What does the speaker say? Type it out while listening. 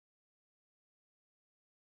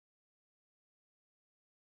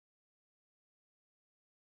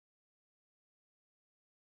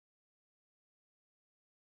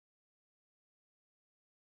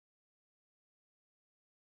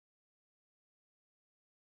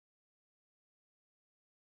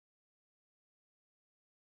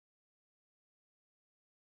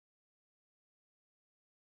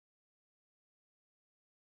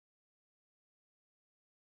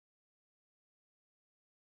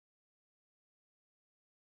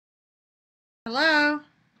Hello?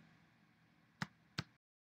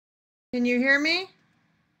 Can you hear me?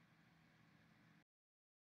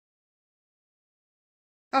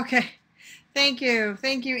 Okay. Thank you.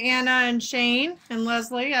 Thank you, Anna and Shane and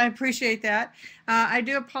Leslie. I appreciate that. I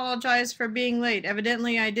do apologize for being late.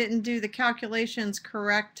 Evidently, I didn't do the calculations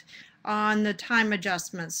correct on the time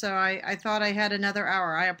adjustment, so I thought I had another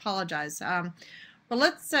hour. I apologize. Well,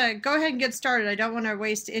 let's go ahead and get started. I don't want to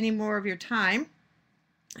waste any more of your time.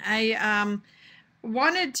 I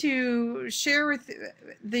wanted to share with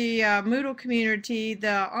the Moodle community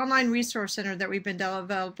the online resource center that we've been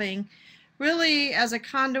developing, really as a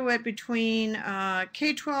conduit between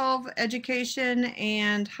K12 education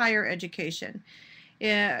and higher education.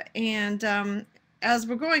 And as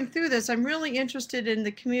we're going through this, I'm really interested in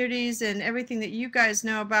the communities and everything that you guys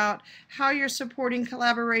know about how you're supporting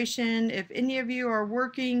collaboration. If any of you are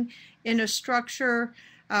working in a structure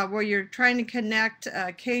where you're trying to connect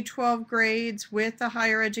K12 grades with the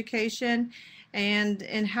higher education,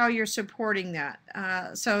 and how you're supporting that.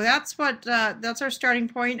 So that's our starting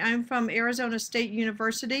point. I'm from Arizona State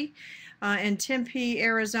University in Tempe,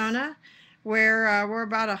 Arizona, where we're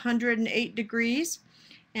about 108 degrees.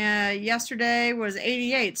 Yesterday was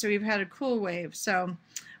 88, so we've had a cool wave. So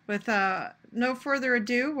with no further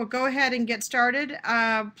ado, we'll go ahead and get started.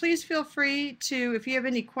 Please feel free to, if you have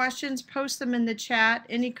any questions, post them in the chat,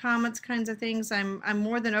 any comments, kinds of things. I'm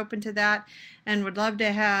more than open to that and would love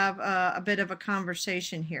to have a bit of a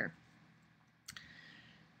conversation here.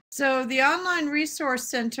 So the Online Resource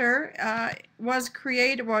Center was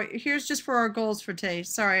created, well, here's just for our goals for today,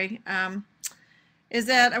 sorry. Is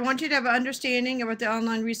that I want you to have an understanding of what the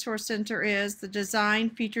Online Resource Center is, the design,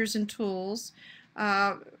 features, and tools,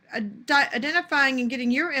 identifying and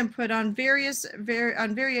getting your input on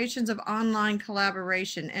variations of online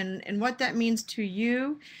collaboration and what that means to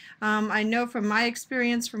you. I know from my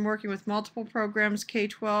experience from working with multiple programs,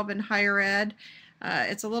 K12 and higher ed,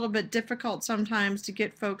 it's a little bit difficult sometimes to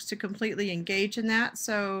get folks to completely engage in that,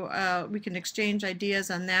 so we can exchange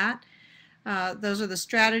ideas on that. Those are the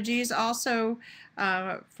strategies. Also,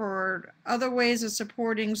 for other ways of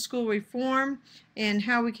supporting school reform and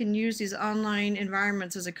how we can use these online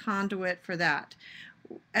environments as a conduit for that.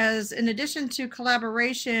 As in addition to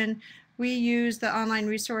collaboration, we use the Online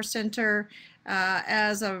Resource Center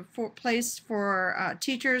as a place for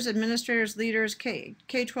teachers, administrators, leaders,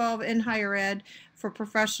 K12 and higher ed for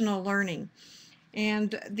professional learning.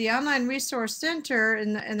 And the Online Resource Center,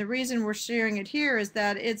 and the reason we're sharing it here is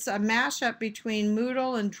that it's a mashup between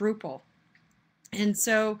Moodle and Drupal. And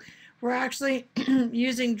so we're actually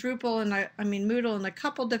using Drupal and Moodle in a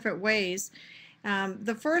couple different ways.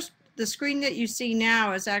 The screen that you see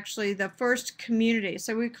now is actually the first community.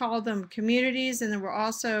 So we call them communities, and then we're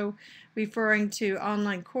also referring to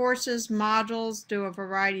online courses, modules, do a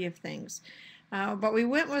variety of things. But we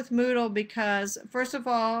went with Moodle because, first of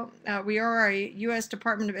all, we are a U.S.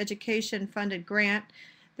 Department of Education funded grant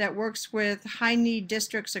that works with high need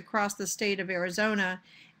districts across the state of Arizona,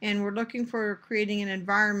 and we're looking for creating an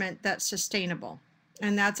environment that's sustainable.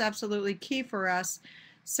 And that's absolutely key for us.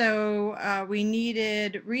 So we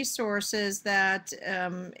needed resources that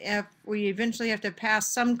if we eventually have to pass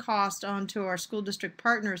some cost on to our school district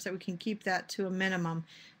partners, that we can keep that to a minimum.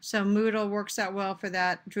 So Moodle works out well for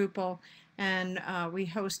that, Drupal. And we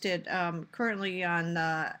host it currently on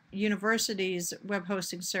the university's web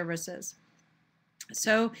hosting services.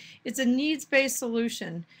 So it's a needs-based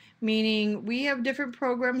solution, meaning we have different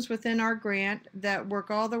programs within our grant that work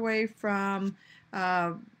all the way from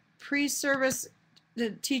pre-service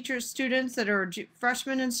teachers, students that are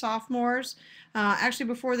freshmen and sophomores, actually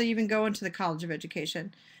before they even go into the College of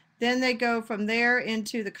Education. Then they go from there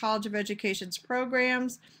into the College of Education's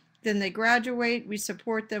programs. Then they graduate, we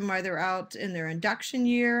support them while they're out in their induction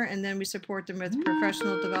year, and then we support them with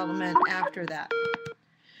professional development after that.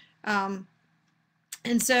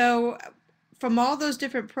 And so from all those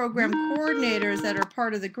different program coordinators that are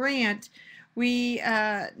part of the grant, we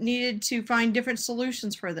needed to find different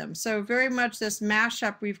solutions for them. So very much this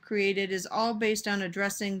mashup we've created is all based on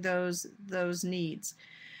addressing those needs.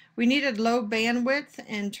 We needed low bandwidth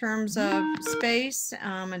in terms of space,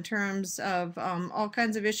 in terms of all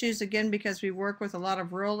kinds of issues, again, because we work with a lot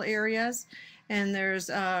of rural areas, and there's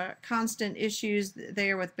constant issues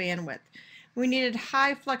there with bandwidth. We needed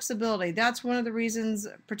high flexibility. That's one of the reasons,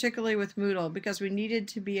 particularly with Moodle, because we needed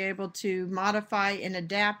to be able to modify and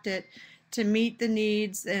adapt it to meet the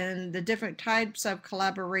needs and the different types of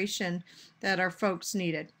collaboration that our folks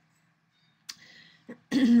needed.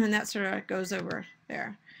 And that sort of goes over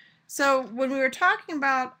there. So when we were talking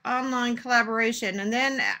about online collaboration, and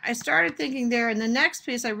then I started thinking there, and the next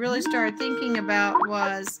piece I really started thinking about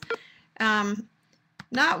was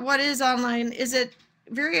not what is online, is it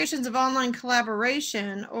variations of online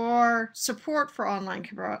collaboration or support for online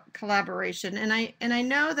collaboration? And I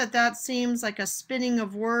know that that seems like a spinning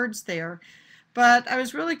of words there, but I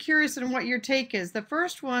was really curious on what your take is. The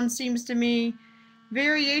first one seems to me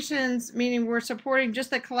variations, meaning we're supporting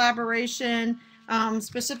just the collaboration,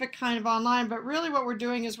 specific kind of online, but really what we're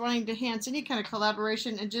doing is wanting to enhance any kind of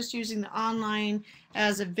collaboration and just using the online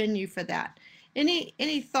as a venue for that.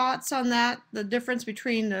 Any thoughts on that, the difference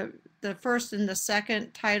between the first and the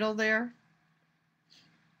second title there?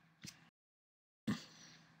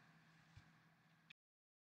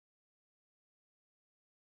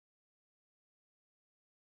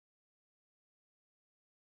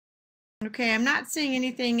 Okay, I'm not seeing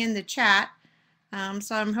anything in the chat,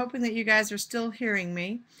 so I'm hoping that you guys are still hearing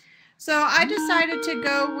me. So I decided to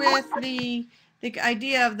go with the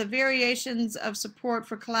idea of the variations of support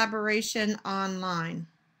for collaboration online.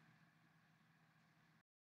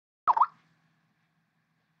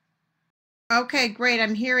 Okay, great.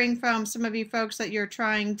 I'm hearing from some of you folks that you're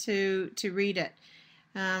trying to read it.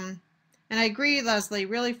 And I agree, Leslie,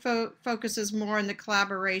 really focuses more on the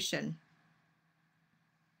collaboration.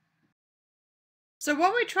 So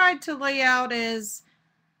what we tried to lay out is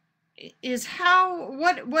how,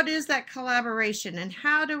 what is that collaboration, and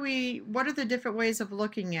how do we, what are the different ways of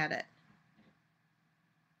looking at it?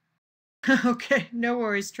 Okay, no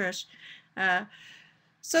worries, Trish.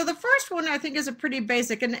 So the first one I think is a pretty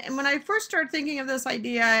basic, and when I first started thinking of this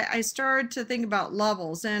idea, I started to think about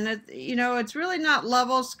levels, and it's really not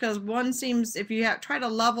levels, because one seems, if you try to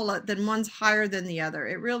level it, then one's higher than the other.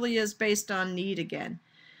 It really is based on need again.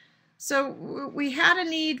 So we had a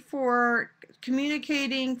need for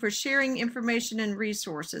communicating, for sharing information and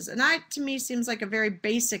resources, and that to me seems like a very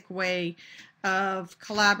basic way of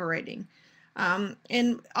collaborating.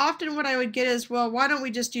 And often what I would get is, well, why don't we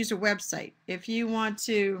just use a website if you want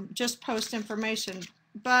to just post information?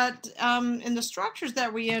 But in the structures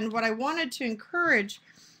that we in, what I wanted to encourage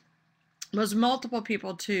was multiple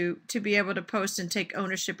people to be able to post and take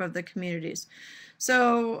ownership of the communities.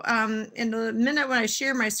 So in the minute when I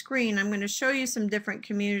share my screen, I'm going to show you some different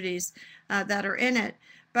communities that are in it.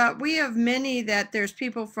 But we have many that there's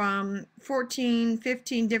people from 14,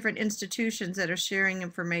 15 different institutions that are sharing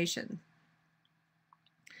information.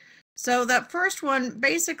 So that first one,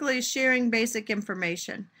 basically sharing basic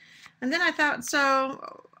information. And then I thought,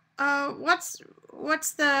 so what's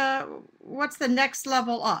the next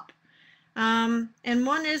level up? And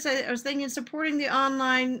one is, I was thinking, supporting the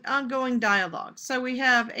online ongoing dialogue. So we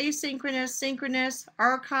have asynchronous, synchronous,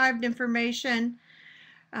 archived information.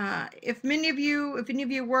 If any of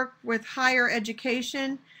you work with higher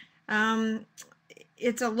education,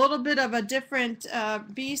 it's a little bit of a different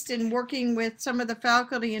beast in working with some of the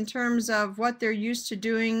faculty in terms of what they're used to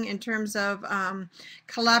doing in terms of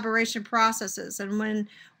collaboration processes. And when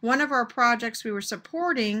one of our projects we were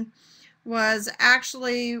supporting was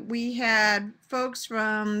actually, we had folks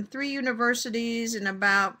from 3 universities and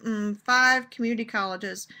about 5 community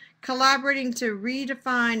colleges collaborating to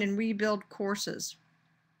redefine and rebuild courses.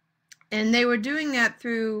 And they were doing that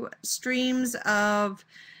through streams of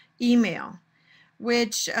email,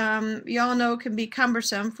 which you all know can be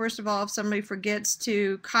cumbersome. First of all, if somebody forgets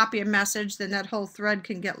to copy a message, then that whole thread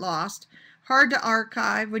can get lost. Hard to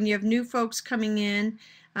archive when you have new folks coming in.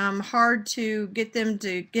 Hard to get them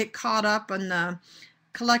to get caught up on the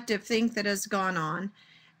collective think that has gone on.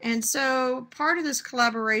 And so part of this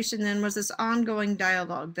collaboration then was this ongoing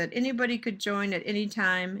dialogue that anybody could join at any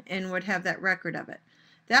time and would have that record of it.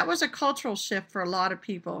 That was a cultural shift for a lot of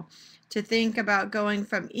people, to think about going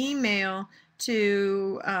from email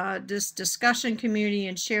to this discussion community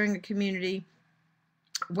and sharing a community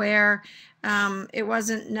where it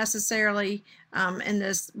wasn't necessarily in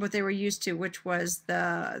this what they were used to, which was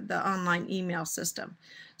the online email system.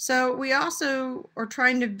 So we also are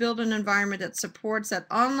trying to build an environment that supports that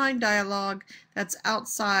online dialogue that's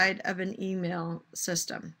outside of an email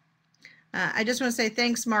system. I just want to say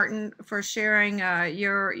thanks, Martin, for sharing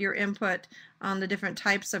your input on the different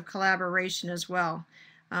types of collaboration as well.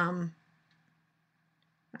 I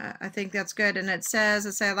think that's good. And it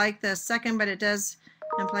says, I like the second, but it does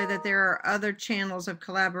imply that there are other channels of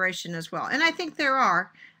collaboration as well. And I think there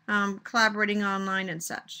are, collaborating online and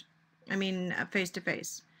such. I mean,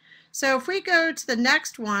 face-to-face. So if we go to the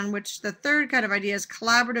next one, which the third kind of idea is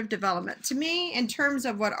collaborative development. To me, in terms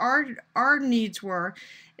of what our needs were,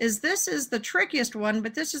 this is the trickiest one,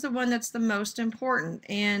 but this is the one that's the most important.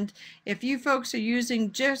 And if you folks are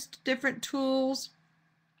using just different tools,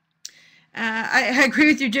 I agree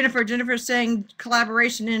with you, Jennifer. Jennifer's saying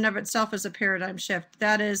collaboration in and of itself is a paradigm shift.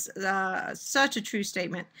 That is such a true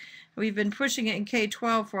statement. We've been pushing it in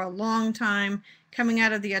K12 for a long time, coming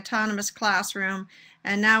out of the autonomous classroom,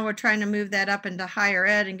 and now we're trying to move that up into higher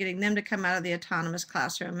ed and getting them to come out of the autonomous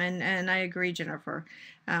classroom. And I agree, Jennifer,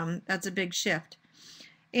 that's a big shift.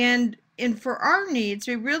 And for our needs,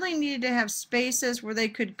 we really needed to have spaces where they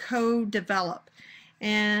could co-develop.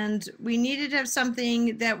 And we needed to have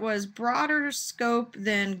something that was broader scope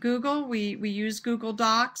than Google. We use Google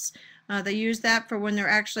Docs. They use that for when they're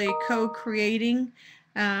actually co-creating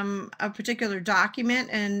a particular document,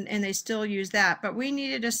 and they still use that. But we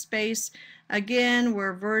needed a space, again,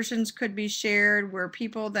 where versions could be shared, where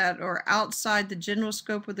people that are outside the general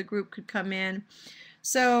scope of the group could come in.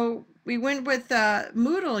 So we went with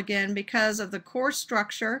Moodle again because of the course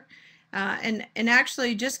structure. And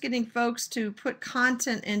actually just getting folks to put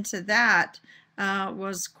content into that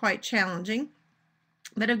was quite challenging.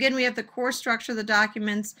 But again, we have the core structure of the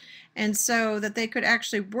documents, and so that they could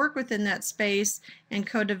actually work within that space and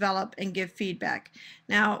co-develop and give feedback.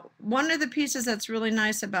 Now, one of the pieces that's really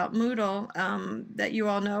nice about Moodle that you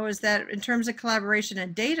all know is that in terms of collaboration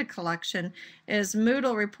and data collection, is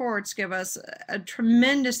Moodle reports give us a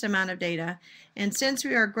tremendous amount of data. And since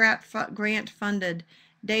we are grant funded,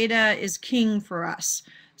 data is king for us.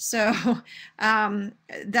 So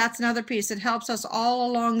that's another piece. It helps us all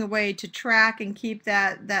along the way to track and keep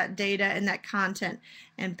that data and that content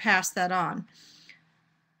and pass that on.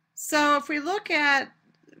 So if we look at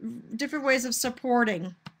different ways of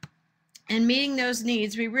supporting and meeting those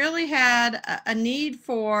needs, we really had a need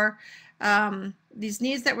for these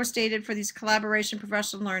needs that were stated for these collaboration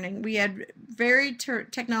professional learning. We had varied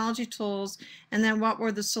technology tools, and then what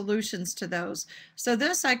were the solutions to those. So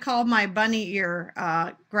this I call my bunny ear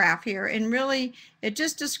graph here, and really it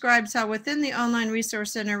just describes how within the Online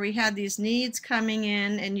Resource Center we had these needs coming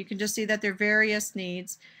in, and you can just see that they're various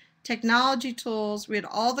needs. Technology tools, we had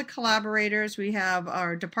all the collaborators. We have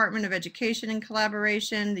our Department of Education in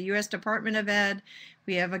collaboration, the U.S. Department of Ed.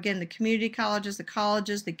 We have, again, the community colleges, the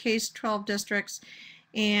K12 districts,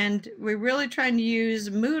 and we're really trying to use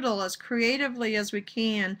Moodle as creatively as we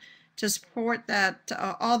can to support that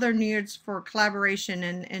all their needs for collaboration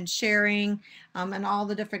and sharing and all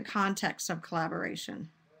the different contexts of collaboration.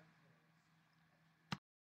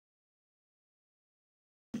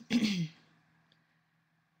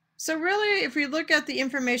 So really, if we look at the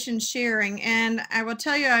information sharing, and I will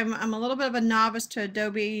tell you I'm a little bit of a novice to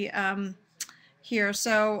Adobe here,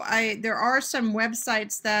 so there are some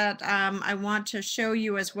websites that I want to show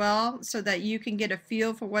you as well so that you can get a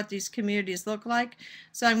feel for what these communities look like.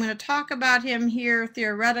 So I'm going to talk about him here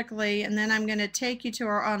theoretically, and then I'm going to take you to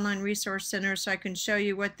our Online Resource Center so I can show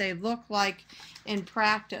you what they look like in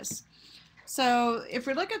practice. So if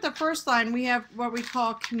we look at the first line, we have what we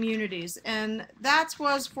call communities, and that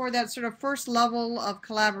was for that sort of first level of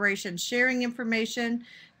collaboration, sharing information.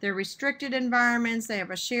 They're restricted environments, they have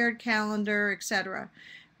a shared calendar, etc.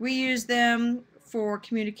 We use them for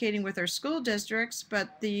communicating with our school districts,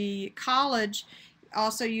 but the college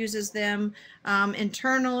also uses them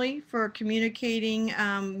internally for communicating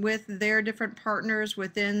with their different partners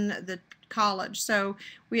within the college. So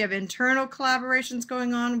we have internal collaborations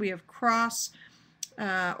going on, we have cross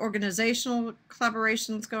organizational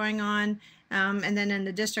collaborations going on, and then in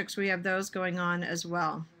the districts we have those going on as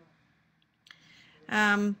well.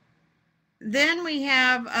 Then we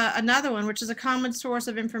have another one, which is a common source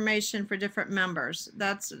of information for different members.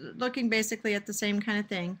 That's looking basically at the same kind of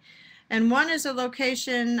thing. And one is a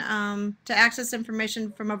location to access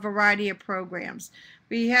information from a variety of programs.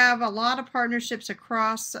 We have a lot of partnerships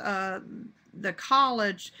across the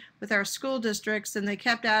college with our school districts, and they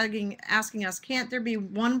kept asking us, can't there be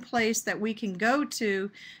one place that we can go to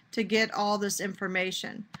get all this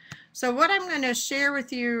information? So what I'm going to share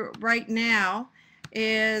with you right now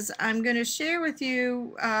is I'm going to share with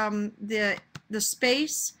you the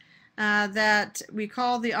space that we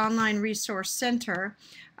call the Online Resource Center.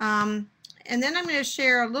 And then I'm going to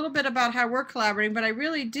share a little bit about how we're collaborating, but I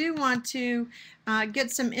really do want to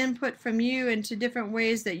get some input from you into different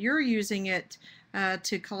ways that you're using it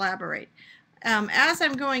to collaborate. As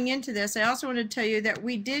I'm going into this, I also want to tell you that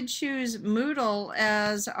we did choose Moodle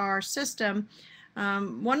as our system.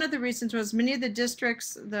 One of the reasons was many of the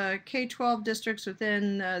districts, the K12 districts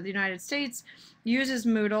within the United States, uses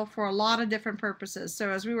Moodle for a lot of different purposes. So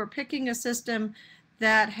as we were picking a system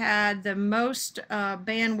that had the most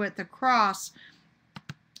bandwidth across,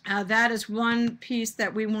 that is one piece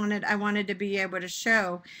that I wanted to be able to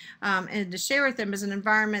show and to share with them as an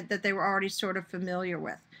environment that they were already sort of familiar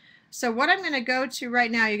with. So what I'm going to go to right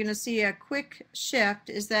now, you're going to see a quick shift,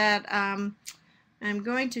 is that I'm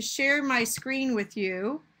going to share my screen with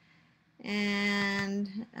you,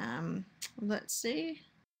 and let's see.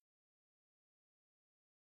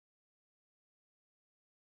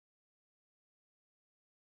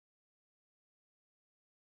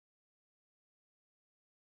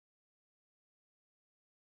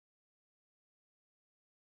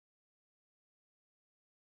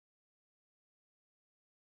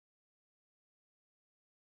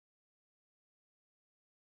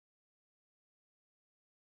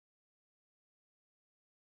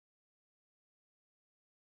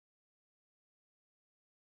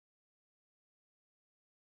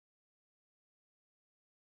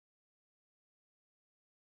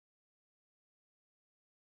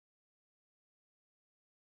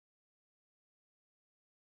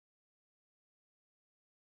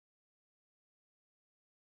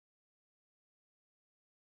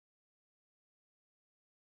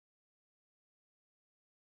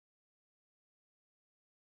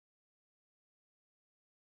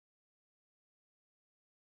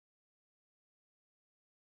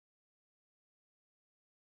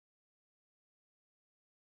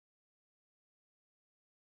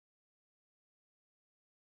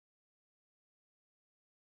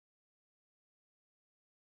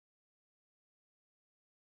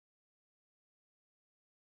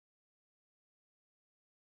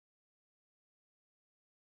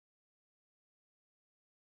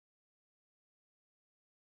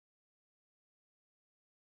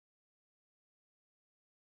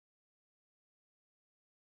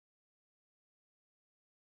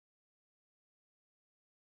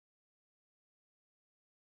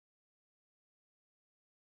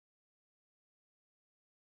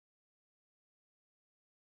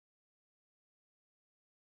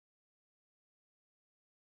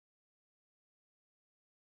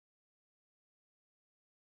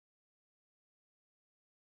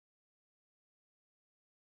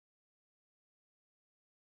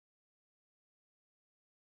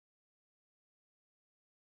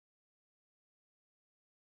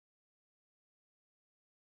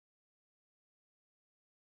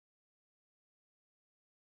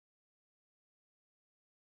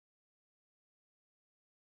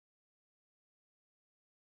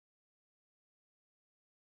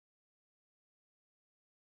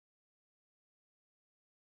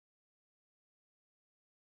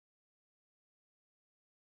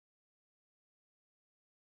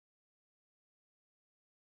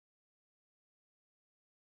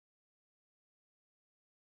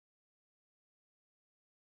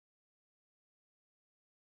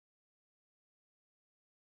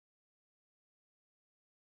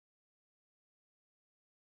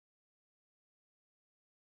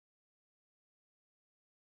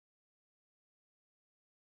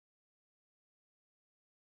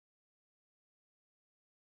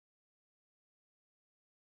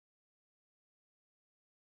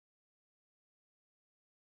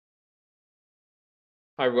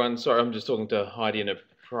 Hi everyone, sorry I'm just talking to Heidi in a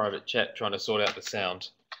private chat trying to sort out the sound.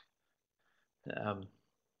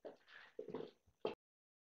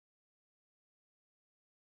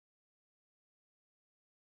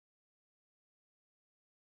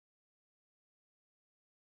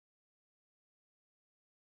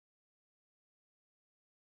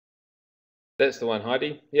 That's the one,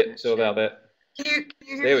 Heidi. Yep, so about that. Can you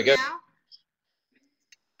hear There we me go. now?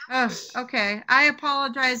 Oh, okay. I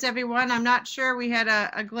apologize, everyone. I'm not sure, we had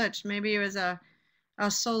a glitch. Maybe it was a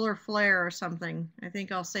solar flare or something. I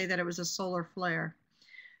think I'll say that it was a solar flare.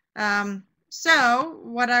 So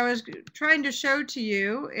what I was trying to show to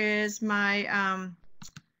you is my,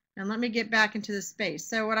 and let me get back into the space.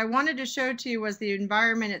 So what I wanted to show to you was the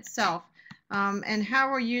environment itself, and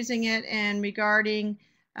how we're using it, and regarding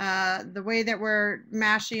the way that we're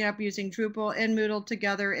mashing up using Drupal and Moodle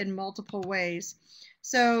together in multiple ways.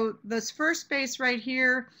 So this first space right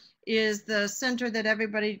here is the center that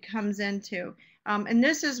everybody comes into. And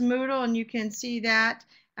this is Moodle, and you can see that.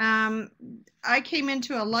 I came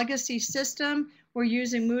into a legacy system. We're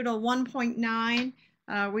using Moodle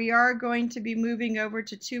 1.9. We are going to be moving over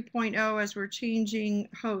to 2.0 as we're changing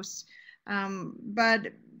hosts. But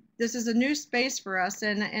this is a new space for us,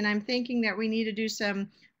 and I'm thinking that we need to do some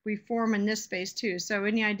reform in this space too. So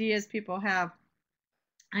any ideas people have,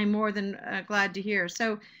 I'm more than glad to hear.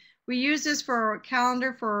 So we use this for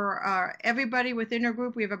calendar for everybody within our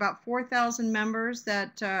group. We have about 4,000 members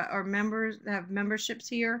that are members, that have memberships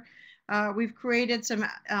here. We've created some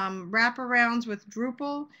wraparounds with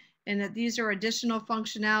Drupal, and that these are additional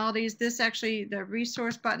functionalities. This actually, the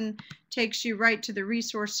resource button takes you right to the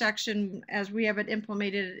resource section as we have it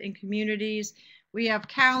implemented in communities. We have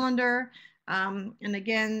calendar. And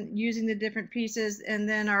again, using the different pieces, and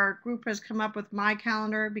then our group has come up with my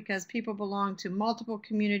calendar because people belong to multiple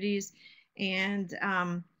communities, and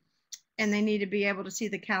they need to be able to see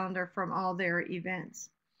the calendar from all their events.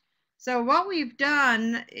 So what we've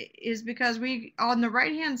done is, because we, on the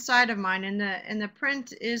right hand side of mine, and the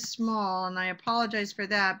print is small, and I apologize for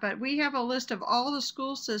that, but we have a list of all the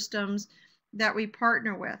school systems that we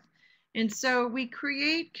partner with. And so we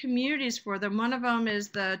create communities for them. One of them is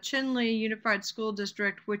the Chinle Unified School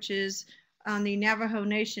District, which is on the Navajo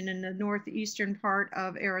Nation in the northeastern part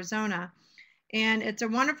of Arizona. And it's a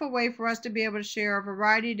wonderful way for us to be able to share a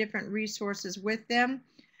variety of different resources with them.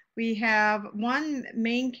 We have one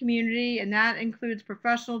main community, and that includes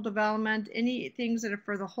professional development, any things that are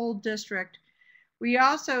for the whole district. We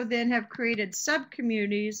also then have created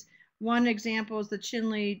sub-communities. One example is the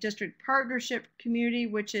Chinle District Partnership Community,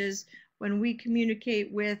 which is when we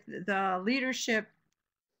communicate with the leadership,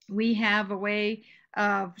 we have a way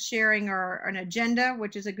of sharing an agenda,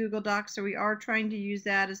 which is a Google Doc. So we are trying to use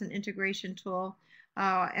that as an integration tool.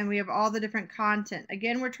 And we have all the different content.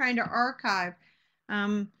 Again, we're trying to archive.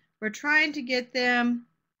 We're trying to get them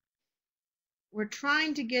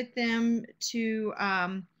to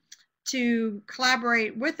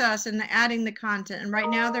collaborate with us in adding the content. And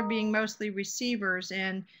right now they're being mostly receivers,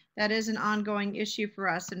 and that is an ongoing issue for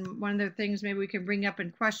us. And one of the things maybe we can bring up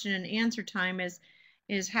in question and answer time is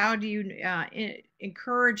how do you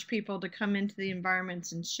encourage people to come into the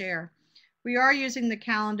environments and share. We are using the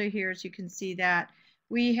calendar here, as you can see that.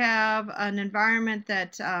 We have an environment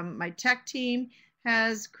that my tech team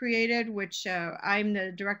has created, which I'm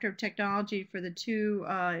the Director of Technology for the two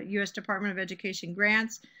U.S. Department of Education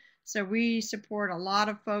grants. So we support a lot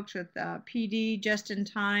of folks with PD just in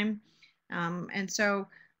time. And so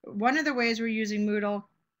one of the ways we're using Moodle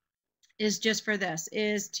is just for this,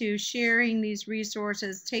 is to sharing these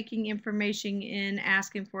resources, taking information in,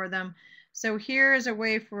 asking for them. So here is a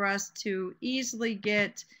way for us to easily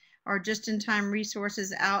get our just-in-time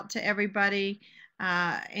resources out to everybody,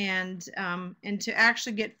 and to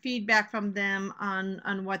actually get feedback from them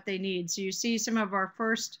on what they need. So you see some of our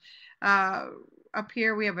first, up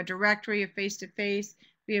here we have a directory of face-to-face.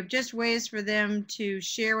 We have just ways for them to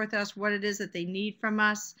share with us what it is that they need from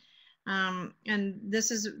us. And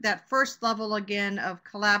this is that first level again of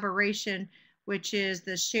collaboration, which is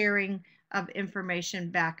the sharing of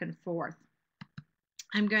information back and forth.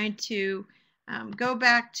 I'm going to go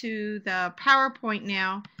back to the PowerPoint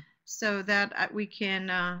now so that we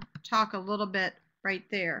can talk a little bit right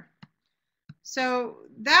there. So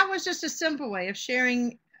that was just a simple way of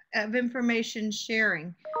sharing, of information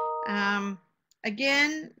sharing.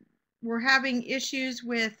 Again, we're having issues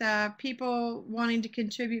with people wanting to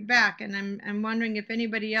contribute back, and I'm wondering if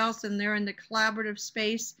anybody else, and they're in the collaborative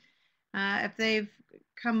space, if they've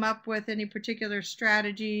come up with any particular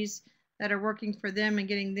strategies that are working for them and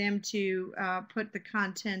getting them to put the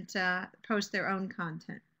content, post their own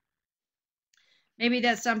content. Maybe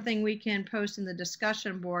that's something we can post in the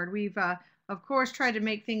discussion board. We've, of course, tried to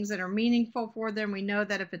make things that are meaningful for them. We know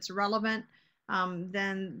that if it's relevant,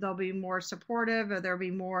 then they'll be more supportive, or they'll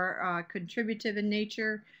be more contributive in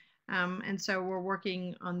nature. And so we're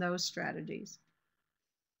working on those strategies.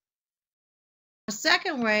 A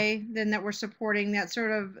second way then that we're supporting that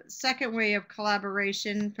sort of second way of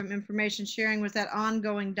collaboration from information sharing was that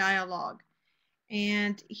ongoing dialogue.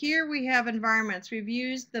 And here we have environments. We've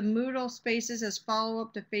used the Moodle spaces as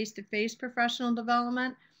follow-up to face-to-face professional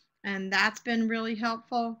development, and that's been really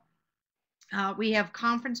helpful. We have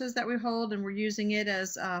conferences that we hold, and we're using it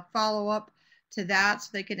as a follow-up to that, so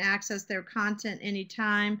they can access their content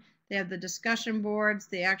anytime. They have the discussion boards.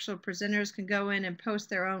 The actual presenters can go in and post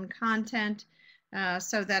their own content,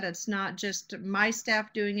 so that it's not just my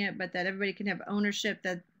staff doing it, but that everybody can have ownership,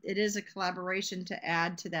 that it is a collaboration to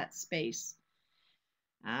add to that space.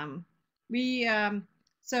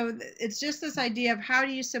 So it's just this idea of how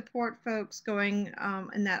do you support folks going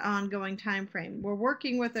in that ongoing time frame. We're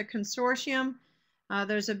working with a consortium.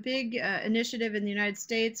 There's a big initiative in the United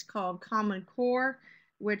States called Common Core,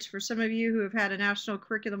 which for some of you who have had a national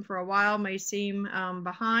curriculum for a while may seem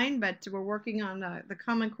behind, but we're working on the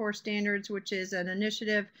Common Core standards, which is an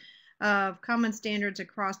initiative of common standards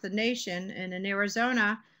across the nation. And in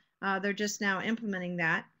Arizona, they're just now implementing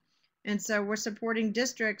that. And so we're supporting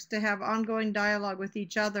districts to have ongoing dialogue with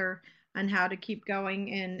each other on how to keep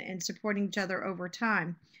going and supporting each other over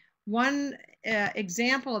time. One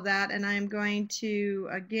example of that, and I'm going to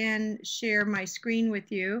again share my screen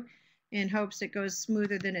with you in hopes it goes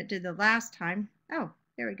smoother than it did the last time. Oh,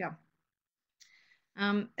 there we go.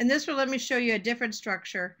 And this will let me show you a different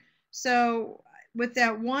structure. So with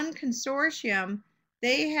that one consortium,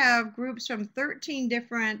 they have groups from 13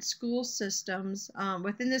 different school systems.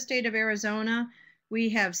 Within the state of Arizona, we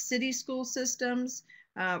have city school systems.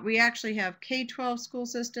 We actually have K12 school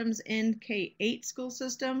systems and K8 school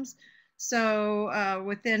systems. So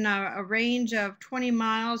within a range of 20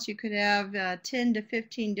 miles, you could have 10 to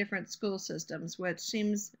 15 different school systems, which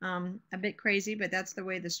seems a bit crazy, but that's the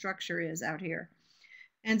way the structure is out here.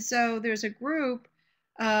 And so there's a group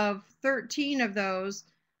of 13 of those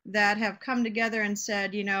that have come together and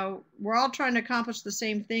said, you know, we're all trying to accomplish the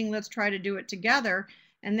same thing. Let's try to do it together.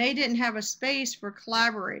 And they didn't have a space for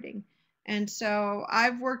collaborating. And so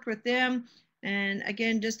I've worked with them, and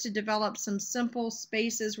again, just to develop some simple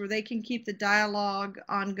spaces where they can keep the dialogue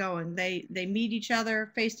ongoing. They meet each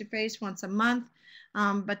other face to face once a month,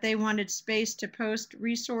 but they wanted space to post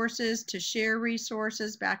resources, to share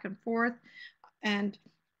resources back and forth. And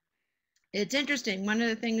it's interesting. One of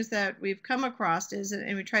the things that we've come across is,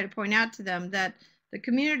 and we try to point out to them, that the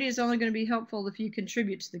community is only going to be helpful if you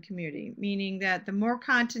contribute to the community, meaning that the more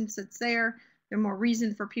content that's there, the more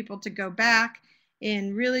reason for people to go back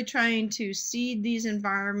in really trying to seed these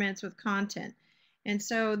environments with content. And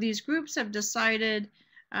so these groups have decided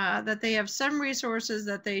that they have some resources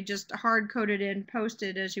that they just hard-coded in,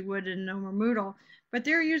 posted as you would in normal Moodle, but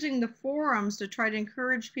they're using the forums to try to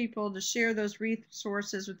encourage people to share those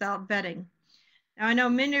resources without vetting. Now, I know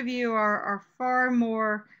many of you are far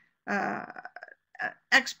more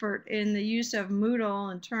expert in the use of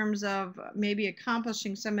Moodle in terms of maybe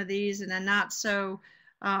accomplishing some of these in a not so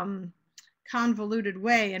convoluted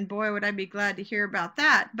way, and boy, would I be glad to hear about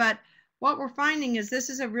that. But what we're finding is this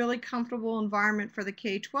is a really comfortable environment for the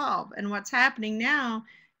K-12, and what's happening now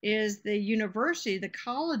is the university, the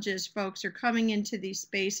colleges folks are coming into these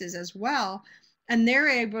spaces as well, and they're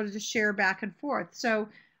able to share back and forth. So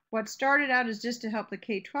what started out as just to help the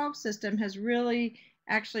K-12 system has really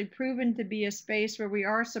actually proven to be a space where we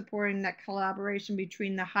are supporting that collaboration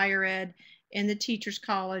between the higher ed and the teachers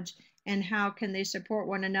college, and how can they support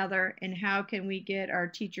one another, and how can we get our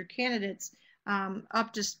teacher candidates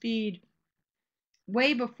up to speed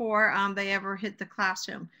way before they ever hit the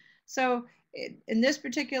classroom. So in this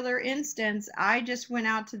particular instance, I just went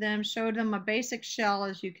out to them, showed them a basic shell,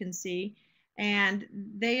 as you can see, and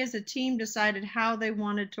they as a team decided how they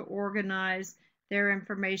wanted to organize their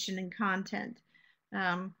information and content.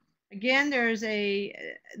 Again,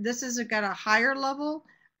 this has got a higher level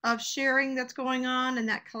of sharing that's going on and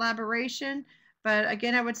that collaboration, but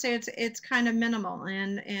again, I would say it's kind of minimal,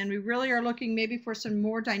 and we really are looking maybe for some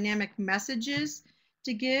more dynamic messages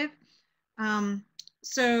to give.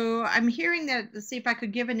 So I'm hearing that, let's see if I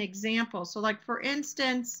could give an example. So like for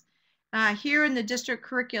instance, here in the district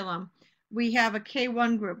curriculum, we have a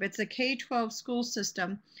K1 group. It's a K-12 school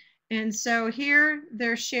system. And so here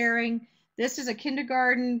they're sharing, this is a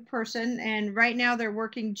kindergarten person, and right now they're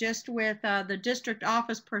working just with the district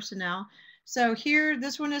office personnel. So here,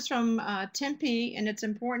 this one is from Tempe, and it's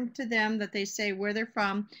important to them that they say where they're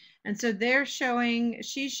from. And so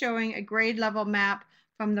she's showing a grade level map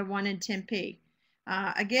from the 1 in Tempe.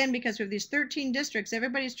 Again, because we have these 13 districts,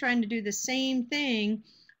 everybody's trying to do the same thing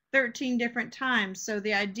 13 different times. So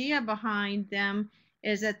the idea behind them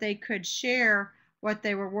is that they could share what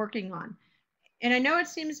they were working on. And I know it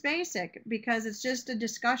seems basic because it's just a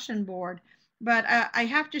discussion board, but I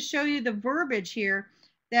have to show you the verbiage here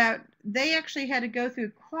that they actually had to go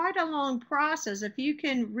through quite a long process. If you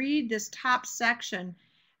can read this top section,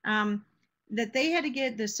 that they had to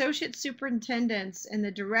get the associate superintendents and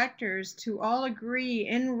the directors to all agree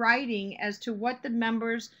in writing as to what the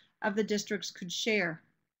members of the districts could share.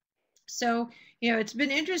 So, it's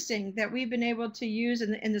been interesting that we've been able to use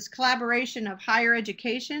in this collaboration of higher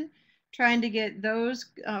education, trying to get those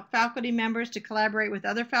faculty members to collaborate with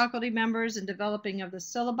other faculty members in developing of the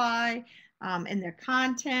syllabi and their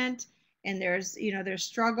content, and there's their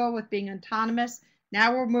struggle with being autonomous.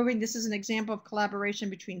 Now we're moving, this is an example of collaboration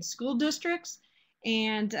between school districts,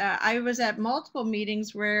 and I was at multiple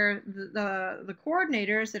meetings where the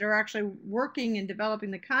coordinators that are actually working and developing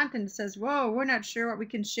the content says, whoa, we're not sure what we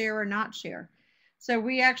can share or not share. So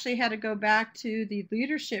we actually had to go back to the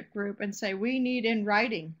leadership group and say, we need in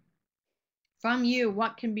writing from you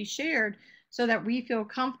what can be shared so that we feel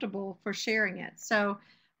comfortable for sharing it. So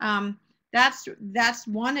that's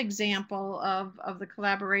one example of the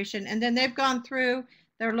collaboration. And then they've gone through,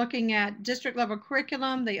 they're looking at district level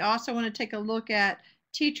curriculum. They also want to take a look at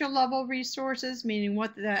teacher level resources, meaning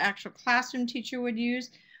what the actual classroom teacher would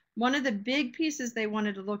use. One of the big pieces they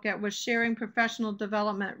wanted to look at was sharing professional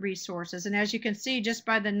development resources. And as you can see, just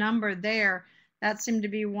by the number there, that seemed to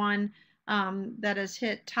be one that has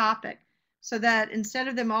hit topic. So that instead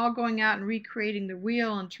of them all going out and recreating the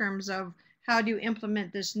wheel in terms of how do you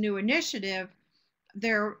implement this new initiative,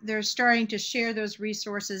 they're starting to share those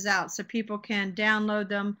resources out so people can download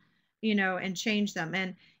them, and change them.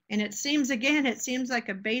 And it seems like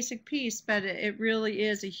a basic piece, but it really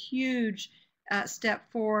is a huge step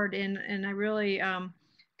forward. And I really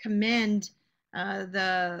commend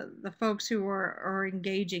the folks who are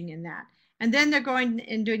engaging in that. And then they're going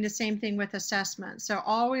and doing the same thing with assessment. So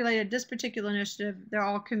all related to this particular initiative, they're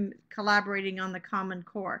all collaborating on the Common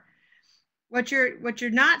Core. What you're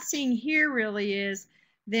not seeing here really is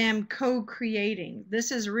them co-creating.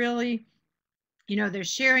 This is really, they're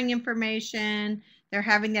sharing information, they're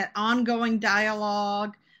having that ongoing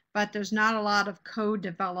dialogue, but there's not a lot of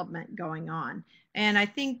co-development going on. And I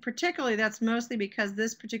think particularly that's mostly because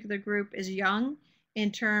this particular group is young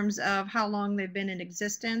in terms of how long they've been in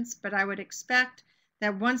existence. But I would expect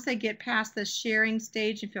that once they get past the sharing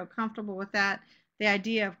stage and feel comfortable with that, the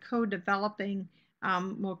idea of co-developing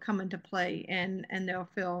will come into play, and they'll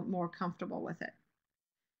feel more comfortable with it.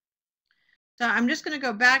 So I'm just going to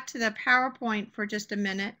go back to the PowerPoint for just a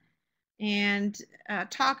minute and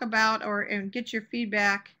talk about and get your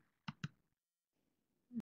feedback.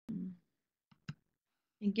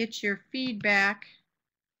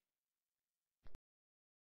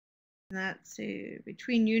 Let's see,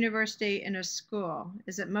 between university and a school,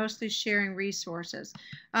 is it mostly sharing resources?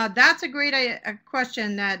 That's a great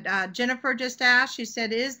question that Jennifer just asked. She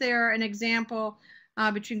said, is there an example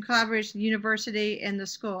between collaboration university and the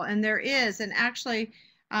school? And there is. And actually,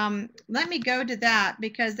 let me go to that,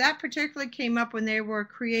 because that particularly came up when they were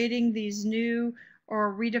creating these new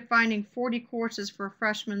or redefining 40 courses for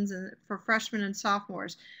freshmen and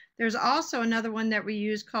sophomores. There's also another one that we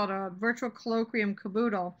use called a virtual colloquium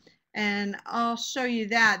caboodle. And I'll show you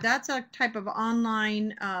that. That's a type of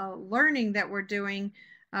online learning that we're doing,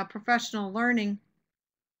 professional learning,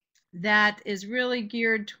 that is really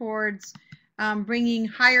geared towards bringing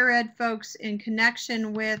higher ed folks in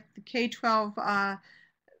connection with the K12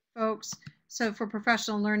 folks, so for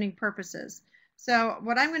professional learning purposes. So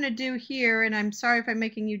what I'm going to do here, and I'm sorry if I'm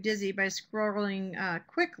making you dizzy by scrolling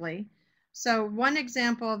quickly. So one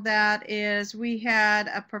example of that is we had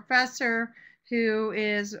a professor who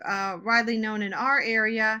is widely known in our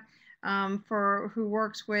area who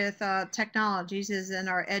works with technologies, is in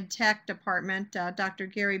our ed tech department, Dr.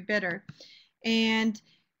 Gary Bitter. And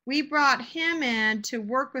we brought him in to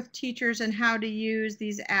work with teachers on how to use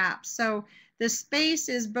these apps. So the space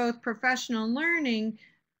is both professional learning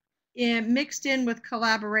mixed in with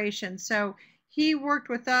collaboration. So he worked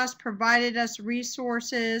with us, provided us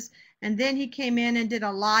resources, and then he came in and did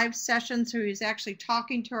a live session. So he's actually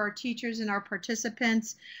talking to our teachers and our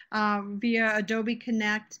participants via Adobe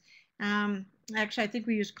Connect. Actually, I think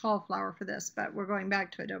we used Cauliflower for this, but we're going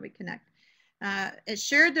back to Adobe Connect. It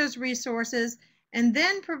shared those resources and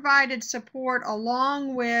then provided support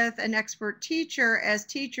along with an expert teacher as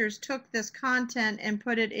teachers took this content and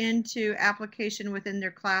put it into application within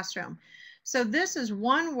their classroom. So this is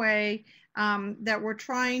one way that we're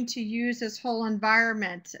trying to use this whole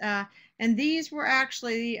environment. And these were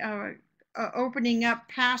actually opening up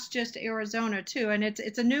past just Arizona too. And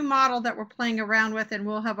it's a new model that we're playing around with, and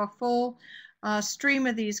we'll have a full stream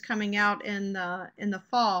of these coming out in the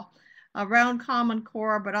fall around Common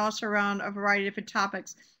Core, but also around a variety of different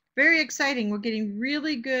topics. Very exciting. We're getting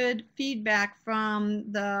really good feedback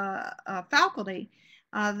from the faculty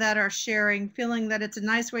that are sharing, feeling that it's a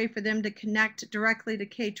nice way for them to connect directly to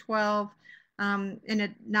K12, and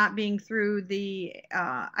it not being through the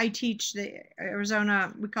I Teach, the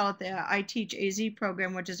Arizona, we call it the I Teach AZ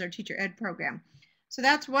program, which is our teacher ed program. So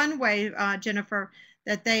that's one way, Jennifer,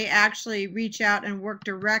 that they actually reach out and work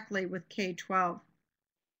directly with K12.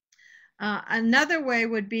 Another way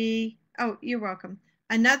would be, oh, you're welcome.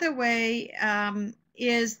 Another way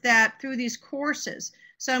is that through these courses.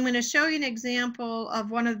 So I'm going to show you an example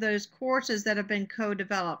of one of those courses that have been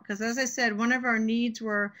co-developed, because as I said, one of our needs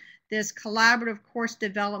were this collaborative course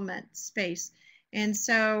development space. And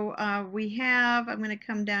so we have, I'm going to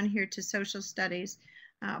come down here to social studies,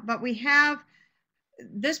 but we have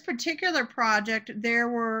this particular project. There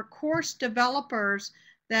were course developers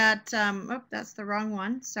that, oh, that's the wrong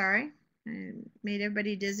one, sorry. I made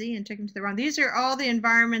everybody dizzy and took them to the wrong. These are all the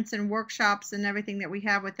environments and workshops and everything that we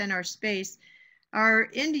have within our space. Our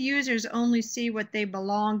end users only see what they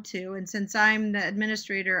belong to, and since I'm the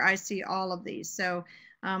administrator, I see all of these. So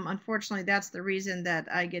unfortunately, that's the reason that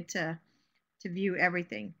I get to view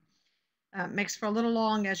everything. Makes for a little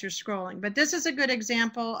long as you're scrolling, but this is a good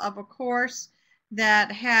example of a course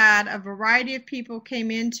that had a variety of people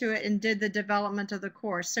came into it and did the development of the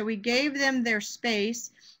course. So we gave them their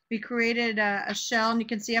space. We created a shell, and you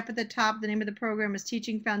can see up at the top, the name of the program is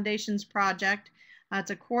Teaching Foundations Project.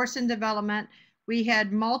 It's a course in development. We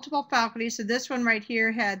had multiple faculty. So this one right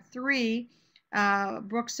here had 3,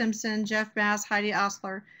 Brooke Simpson, Jeff Bass, Heidi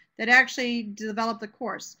Osler, that actually developed the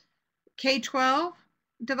course. K12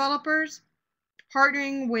 developers,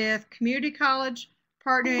 partnering with community college,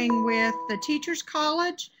 partnering with the Teachers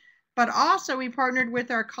College, but also we partnered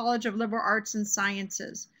with our College of Liberal Arts and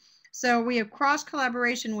Sciences. So we have cross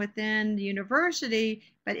collaboration within the university,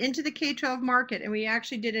 but into the K12 market. And we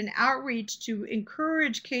actually did an outreach to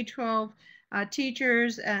encourage K12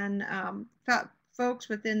 teachers and folks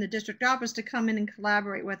within the district office to come in and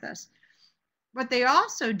collaborate with us. What they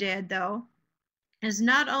also did, though, is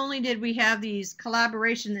not only did we have these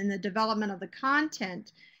collaboration in the development of the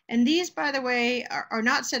content, and these, by the way, are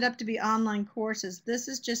not set up to be online courses. This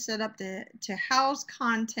is just set up to house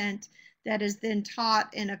content that is then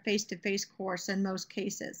taught in a face-to-face course in most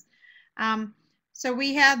cases. So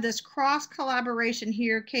we have this cross collaboration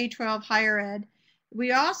here, K12 higher ed.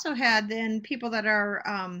 We also had then people that are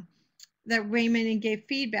that came in and gave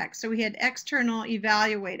feedback. So we had external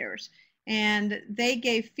evaluators, and they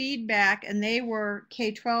gave feedback, and they were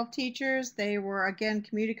K12 teachers. They were, again,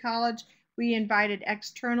 community college. We invited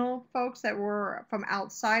external folks that were from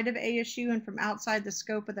outside of ASU and from outside the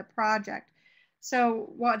scope of the project.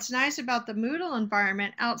 So what's nice about the Moodle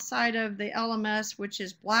environment outside of the LMS, which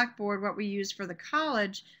is Blackboard, what we use for the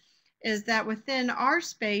college, is that within our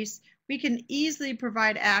space, we can easily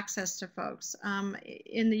provide access to folks.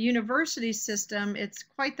 In the university system, it's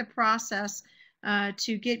quite the process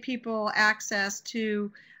to get people access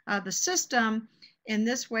to the system. In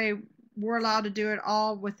this way, we're allowed to do it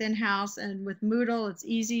all within house, and with Moodle, it's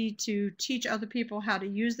easy to teach other people how to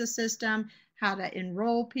use the system, how to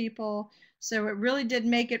enroll people. So it really did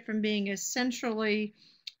make it from being a centrally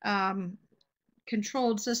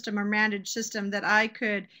controlled system or managed system that I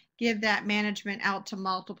could give that management out to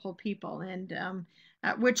multiple people, and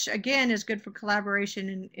which again is good for collaboration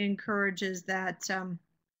and encourages that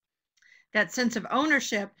that sense of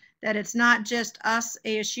ownership, that it's not just us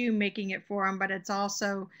ASU making it for them, but it's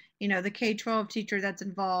also, you know, the K12 teacher that's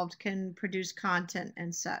involved can produce content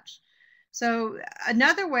and such. So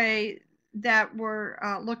another way that we're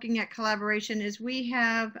looking at collaboration is we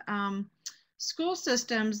have school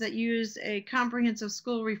systems that use a comprehensive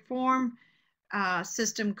school reform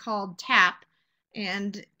system called TAP,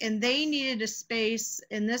 and they needed a space,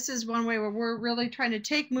 and this is one way where we're really trying to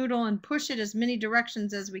take Moodle and push it as many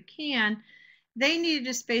directions as we can. They needed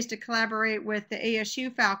a space to collaborate with the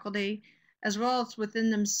ASU faculty as well as within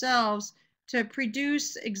themselves to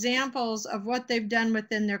produce examples of what they've done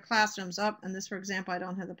within their classrooms. And this, for example, I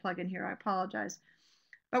don't have the plugin here, I apologize.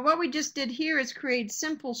 But what we just did here is create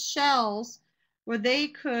simple shells where they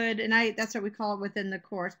could, and that's what we call it within the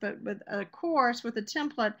course, but with a course with a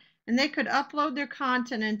template, and they could upload their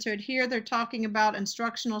content into it. Here they're talking about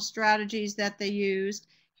instructional strategies that they used.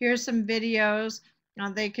 Here's some videos.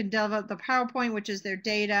 They can develop the PowerPoint, which is their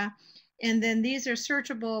data. And then these are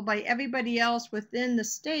searchable by everybody else within the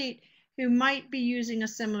state who might be using a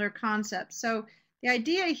similar concept. So the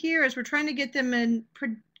idea here is we're trying to get them in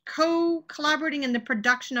collaborating in the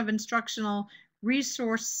production of instructional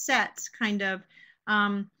resource sets, kind of,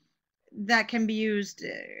 that can be used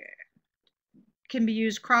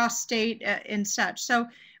cross-state and such. So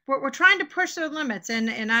we're trying to push the limits,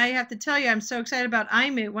 and I have to tell you, I'm so excited about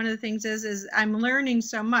iMoot. One of the things is I'm learning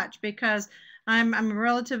so much, because I'm a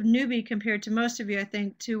relative newbie compared to most of you, I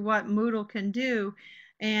think, to what Moodle can do.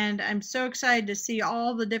 And I'm so excited to see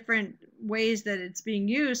all the different ways that it's being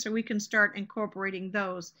used, so we can start incorporating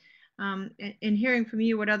those, and hearing from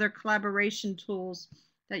you what other collaboration tools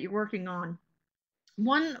that you're working on.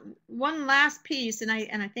 One last piece, and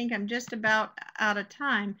I think I'm just about out of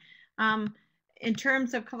time. In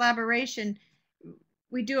terms of collaboration,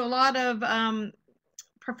 we do a lot of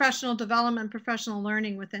professional development, professional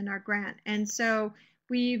learning within our grant. And so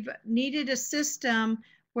we've needed a system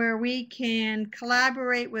where we can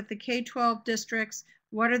collaborate with the K12 districts.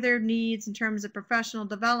 What are their needs in terms of professional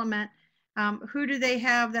development? Who do they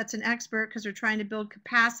have that's an expert, because they're trying to build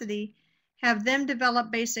capacity? Have them develop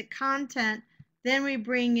basic content. Then we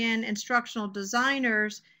bring in instructional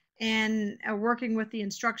designers and working with the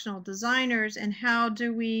instructional designers, and how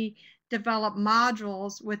do we develop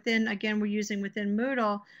modules within, again, we're using within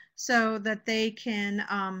Moodle, so that they can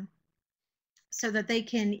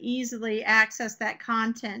easily access that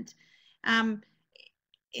content. And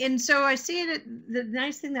so I see that the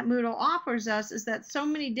nice thing that Moodle offers us is that so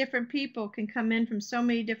many different people can come in from so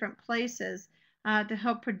many different places to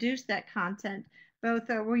help produce that content. Both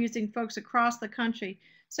we're using folks across the country.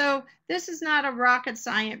 So this is not a rocket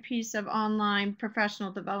science piece of online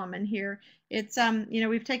professional development here. It's,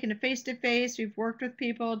 we've taken a face-to-face, we've worked with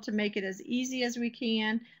people to make it as easy as we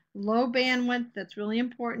can, low bandwidth, that's really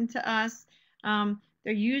important to us.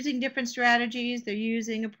 They're using different strategies. They're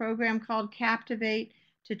using a program called Captivate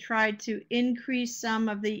to try to increase some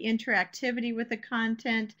of the interactivity with the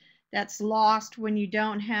content that's lost when you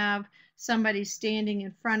don't have somebody standing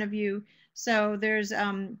in front of you. So there's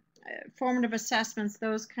formative assessments,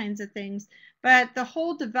 those kinds of things. But the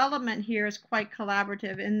whole development here is quite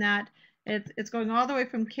collaborative, in that it's going all the way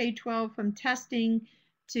from K12, from testing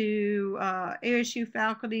to ASU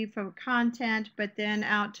faculty for content, but then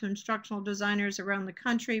out to instructional designers around the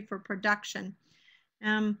country for production.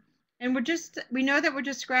 And we know that we're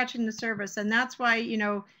just scratching the surface, and that's why,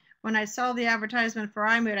 when I saw the advertisement for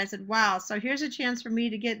iMoot, I said, wow, so here's a chance for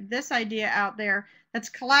me to get this idea out there that's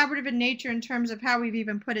collaborative in nature in terms of how we've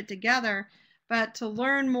even put it together, but to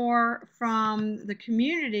learn more from the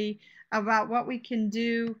community about what we can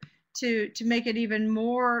do to make it even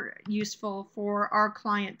more useful for our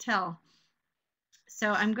clientele.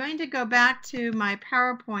 So I'm going to go back to my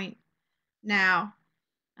PowerPoint now.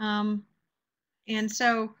 And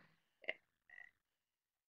so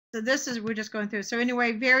this is, we're just going through. So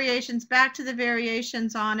anyway, variations, back to the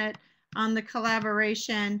variations on it, on the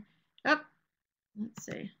collaboration. Oh, let's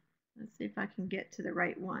see if I can get to the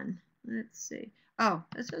right one. Let's see. Oh,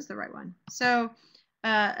 this is the right one. So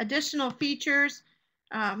additional features.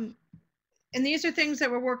 And these are things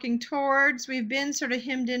that we're working towards. We've been sort of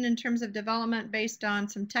hemmed in terms of development based on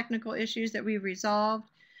some technical issues that we've resolved.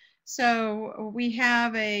 So we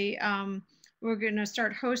have we're going to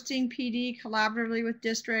start hosting PD collaboratively with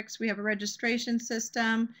districts. We have a registration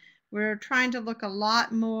system. We're trying to look a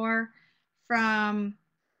lot more from,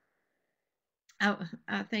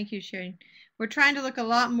 thank you, Shane. We're trying to look a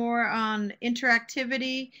lot more on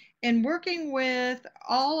interactivity and working with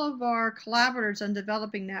all of our collaborators on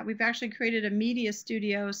developing that. We've actually created a media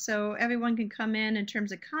studio so everyone can come in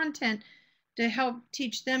terms of content to help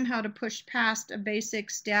teach them how to push past a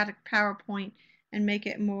basic static PowerPoint and make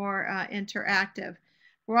it more interactive.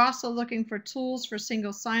 We're also looking for tools for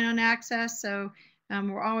single sign-on access, so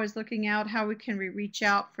we're always looking out how we can reach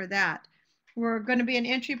out for that. We're going to be an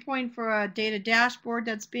entry point for a data dashboard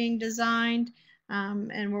that's being designed,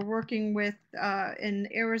 and we're working with, in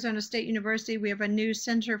Arizona State University, we have a new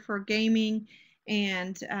Center for Gaming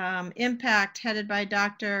and Impact headed by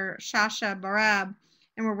Dr. Shasha Barab,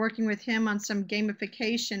 and we're working with him on some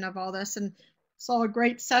gamification of all this, and saw a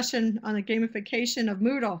great session on the gamification of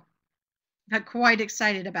Moodle. Got quite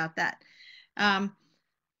excited about that.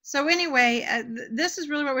 So anyway, this is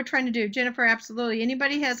really what we're trying to do. Jennifer, absolutely.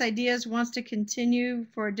 Anybody has ideas, wants to continue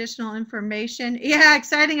for additional information? Yeah,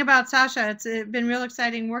 exciting about Sasha. It's been real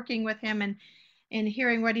exciting working with him and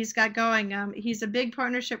hearing what he's got going. He's a big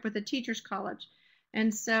partnership with the Teachers College.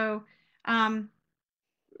 And so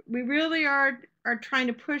we really are trying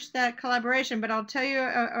to push that collaboration. But I'll tell you,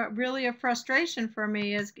 really a frustration for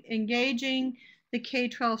me is engaging the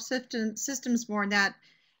K-12 systems more, and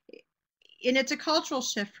it's a cultural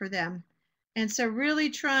shift for them. And so really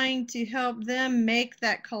trying to help them make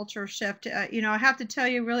that culture shift. You know, I have to tell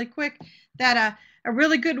you really quick that a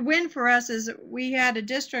really good win for us is we had a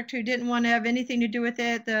district who didn't want to have anything to do with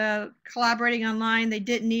it, the collaborating online. They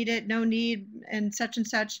didn't need it, no need, and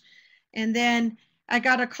such. And then I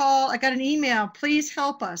got a call, I got an email, please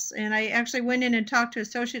help us. And I actually went in and talked to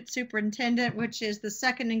Associate Superintendent, which is the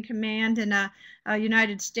second in command in a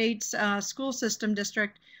United States school system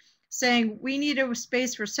district, saying we need a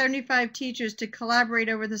space for 75 teachers to collaborate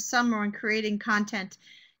over the summer on creating content.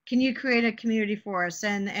 Can you create a community for us?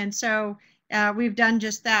 And so we've done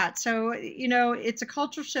just that. So, you know, it's a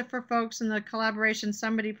cultural shift for folks in the collaboration.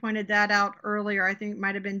 Somebody pointed that out earlier. I think it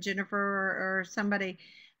might have been Jennifer or somebody.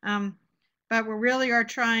 But we really are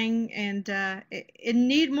trying and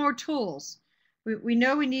need more tools. We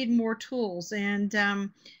know we need more tools. And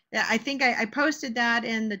I think I posted that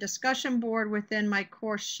in the discussion board within my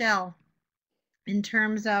course shell in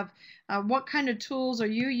terms of what kind of tools are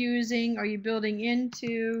you using, are you building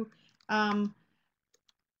into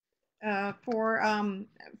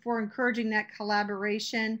for encouraging that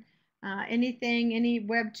collaboration, any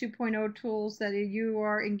Web 2.0 tools that you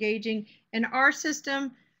are engaging. In our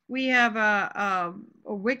system, we have a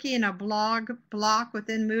wiki and a blog block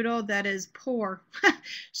within Moodle that is poor.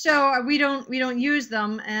 So we don't use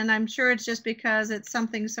them, and I'm sure it's just because it's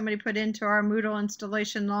something somebody put into our Moodle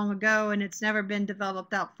installation long ago and it's never been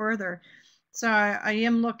developed out further. So I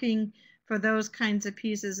am looking for those kinds of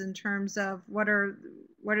pieces in terms of what are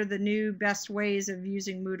the new best ways of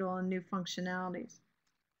using Moodle and new functionalities.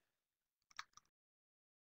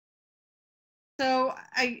 So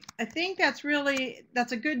I think that's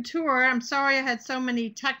a good tour. I'm sorry I had so many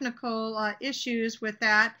technical issues with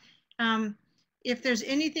that. If there's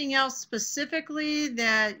anything else specifically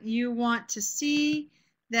that you want to see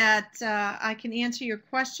that I can answer your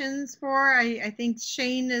questions for, I think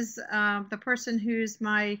Shane is the person who's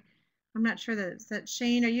I'm not sure is that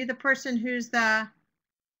Shane, are you the person who's the...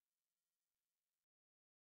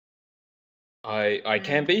 I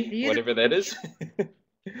can be, whatever that is.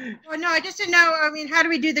 Well, no, I just didn't know. I mean, how do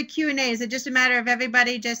we do the Q&A? Is it just a matter of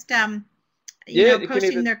everybody just, you Yeah, know,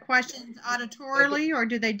 posting their questions auditorily, or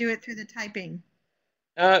do they do it through the typing?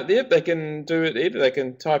 Yep, they can do it either. They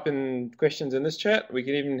can type in questions in this chat. We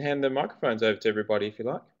can even hand the microphones over to everybody if you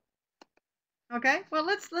like. Okay. Well,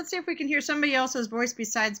 let's see if we can hear somebody else's voice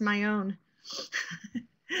besides my own.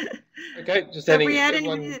 Okay, just So handing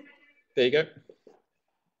everyone. There you go.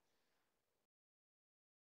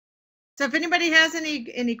 So if anybody has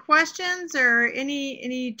any questions or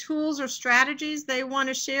any tools or strategies they want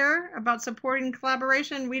to share about supporting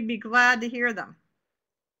collaboration, we'd be glad to hear them.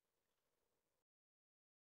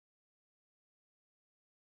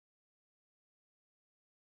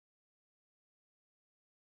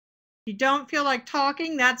 If you don't feel like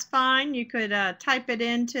talking, that's fine. You could type it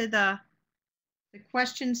into the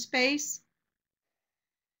question space.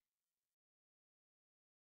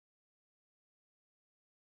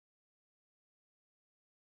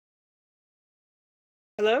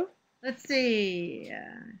 Hello? Let's see.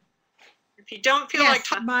 If you don't feel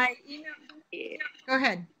Yes, like my email. Go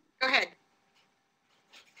ahead. go ahead.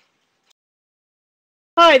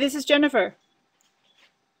 Hi, this is Jennifer.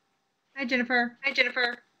 Hi, Jennifer. Hi,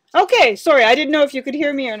 Jennifer. Okay, sorry, I didn't know if you could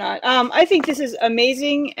hear me or not. I think this is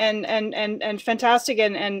amazing and fantastic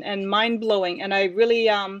and mind-blowing. And I really,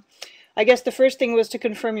 I guess the first thing was to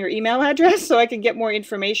confirm your email address so I can get more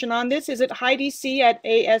information on this. Is it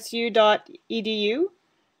heidic@asu.edu?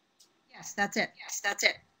 Yes, that's it. Yes, that's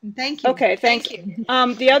it. Thank you. Okay, thank you.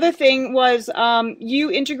 The other thing was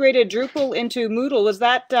you integrated Drupal into Moodle. Was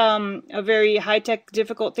that a very high-tech,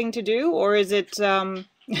 difficult thing to do, or is it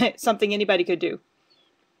something anybody could do?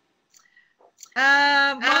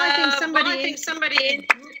 Well, I think somebody in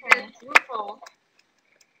Drupal.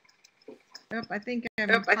 Oh, I think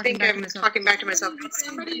I'm talking back to myself.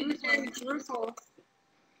 Somebody in Drupal.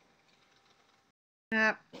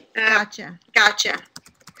 Gotcha. Gotcha.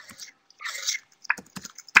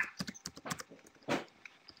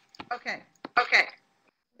 Okay. Okay.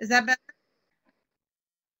 Is that better?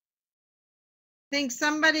 I think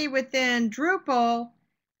somebody within Drupal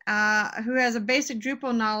who has a basic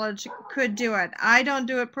Drupal knowledge could do it. I don't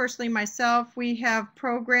do it personally myself. We have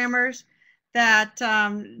programmers that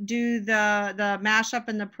do the mashup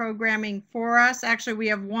and the programming for us. Actually, we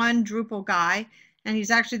have one Drupal guy, and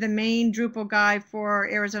he's actually the main Drupal guy for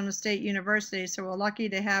Arizona State University. So we're lucky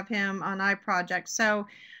to have him on iProject. So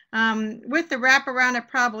with the wraparound, it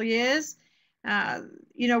probably is.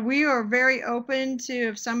 You know, we are very open to,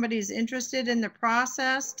 if somebody's interested in the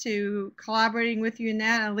process, to collaborating with you in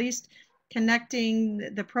that, at least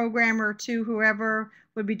connecting the programmer to whoever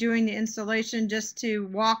would be doing the installation, just to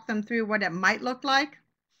walk them through what it might look like.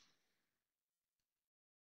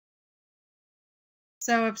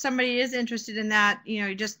 So if somebody is interested in that, you know,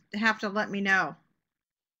 you just have to let me know.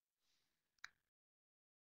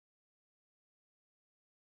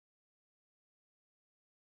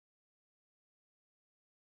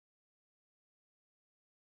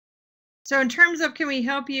 So in terms of, can we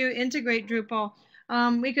help you integrate Drupal?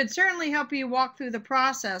 We could certainly help you walk through the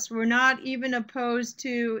process. We're not even opposed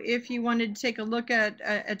to, if you wanted to take a look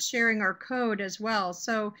at sharing our code as well.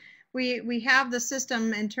 So we have the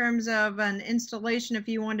system in terms of an installation. If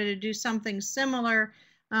you wanted to do something similar,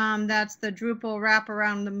 that's the Drupal wrap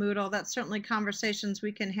around the Moodle. That's certainly conversations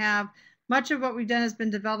we can have. Much of what we've done has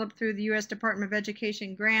been developed through the U.S. Department of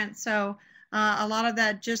Education grant. So a lot of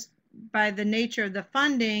that, just by the nature of the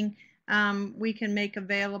funding, we can make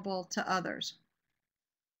available to others.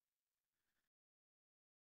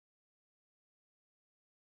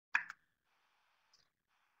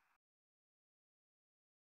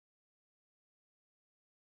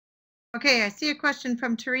 Okay, I see a question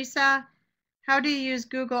from Teresa. How do you use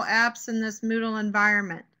Google Apps in this Moodle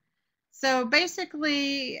environment? So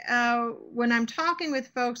basically, when I'm talking with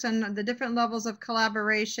folks on the different levels of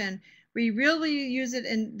collaboration, we really use it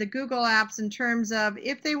in the Google Apps in terms of,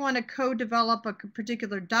 if they want to co-develop a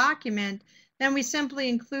particular document, then we simply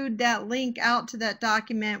include that link out to that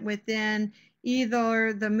document within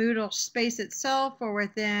either the Moodle space itself or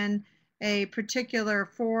within a particular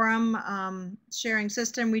forum sharing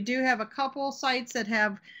system. We do have a couple sites that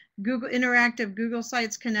have interactive Google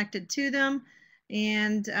sites connected to them,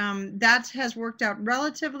 and that has worked out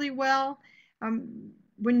relatively well.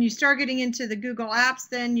 When you start getting into the Google Apps,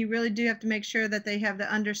 then you really do have to make sure that they have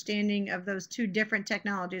the understanding of those two different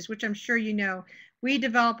technologies, which I'm sure you know. We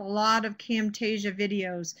develop a lot of Camtasia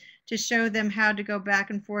videos to show them how to go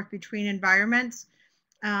back and forth between environments,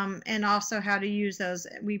 and also how to use those.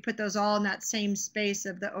 We put those all in that same space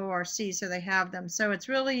of the ORC, so they have them. So it's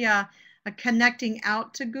really a connecting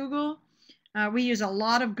out to Google. We use a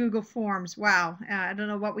lot of Google Forms. Wow, I don't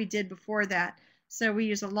know what we did before that. So we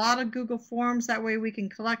use a lot of Google Forms. That way we can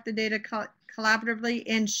collect the data collaboratively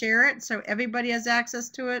and share it, so everybody has access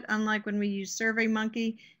to it. Unlike when we use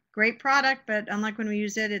SurveyMonkey, great product, but unlike when we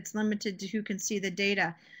use it, it's limited to who can see the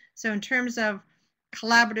data. So in terms of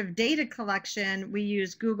collaborative data collection, we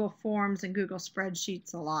use Google Forms and Google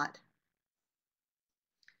Spreadsheets a lot.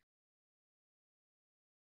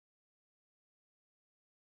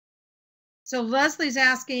 So Leslie's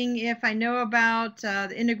asking if I know about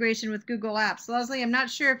the integration with Google Apps. Leslie, I'm not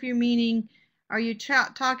sure if you're meaning, are you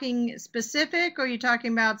talking specific, or are you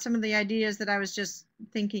talking about some of the ideas that I was just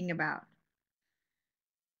thinking about?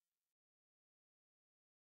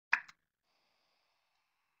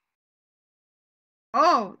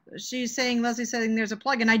 Oh, she's saying, Leslie's saying there's a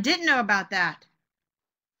plugin. I didn't know about that.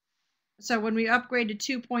 So when we upgrade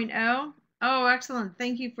to 2.0, oh, excellent.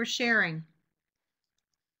 Thank you for sharing.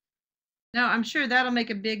 No, I'm sure that'll make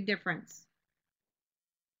a big difference.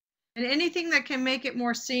 And anything that can make it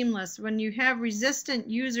more seamless. When you have resistant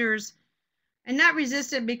users, and not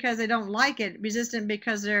resistant because they don't like it, resistant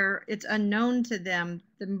because it's unknown to them,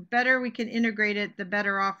 the better we can integrate it, the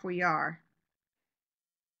better off we are.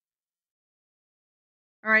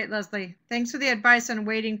 All right, Leslie, thanks for the advice on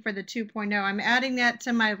waiting for the 2.0. I'm adding that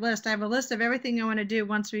to my list. I have a list of everything I want to do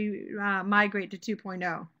once we migrate to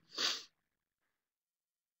 2.0.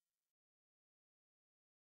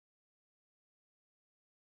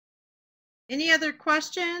 Any other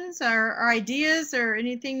questions or ideas or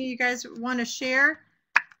anything you guys want to share?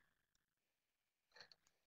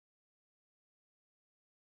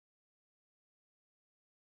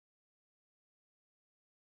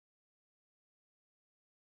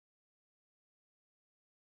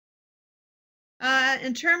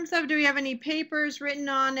 In terms of, do we have any papers written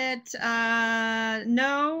on it?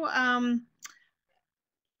 No.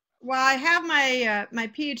 While I have my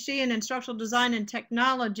PhD in instructional design and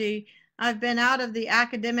technology, I've been out of the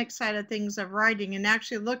academic side of things of writing and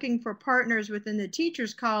actually looking for partners within the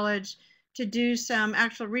Teachers College to do some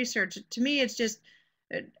actual research. To me, it's just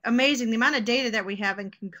amazing the amount of data that we have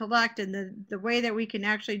and can collect, and the way that we can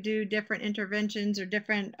actually do different interventions or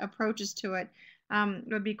different approaches to it.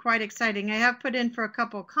 Would be quite exciting. I have put in for a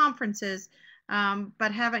couple conferences,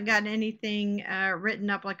 but haven't gotten anything written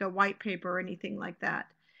up like a white paper or anything like that.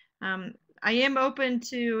 I am open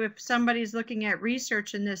to, if somebody's looking at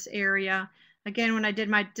research in this area. Again, when I did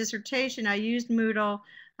my dissertation, I used Moodle.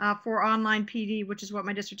 for online PD, which is what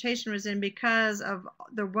my dissertation was in, because of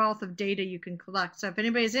the wealth of data you can collect. So if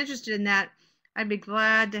anybody's interested in that, I'd be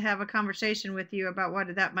glad to have a conversation with you about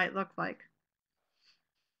what that might look like.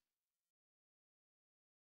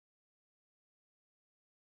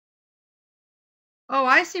 Oh,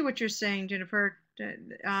 I see what you're saying, Jennifer.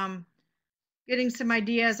 Getting some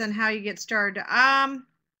ideas on how you get started.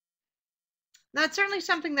 That's certainly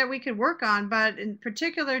something that we could work on, but in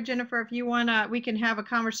particular, Jennifer, if you wanna, we can have a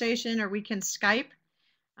conversation or we can Skype.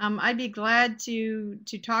 I'd be glad to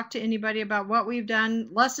talk to anybody about what we've done,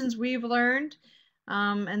 lessons we've learned,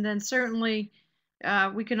 and then certainly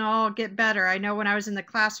we can all get better. I know when I was in the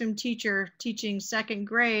classroom teaching second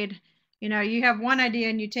grade, you know, you have one idea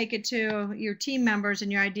and you take it to your team members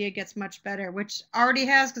and your idea gets much better, which already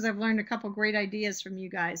has, because I've learned a couple great ideas from you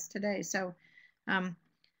guys today. So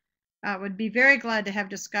would be very glad to have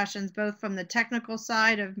discussions both from the technical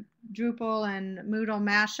side of Drupal and Moodle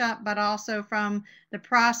mashup, but also from the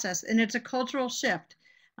process. And it's a cultural shift.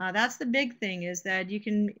 That's the big thing, is that you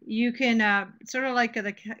can sort of like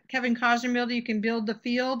the Kevin Costner builder, you can build the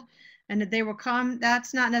field and that they will come.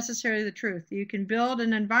 That's not necessarily the truth. You can build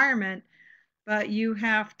an environment, but you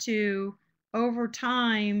have to, over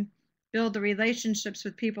time, build the relationships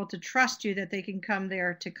with people to trust you that they can come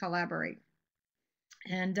there to collaborate.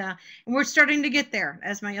 And we're starting to get there,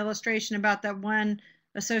 as my illustration about that one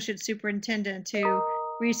associate superintendent who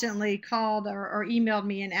recently called or emailed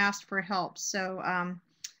me and asked for help. So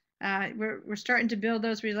we're starting to build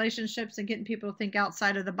those relationships and getting people to think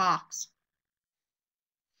outside of the box.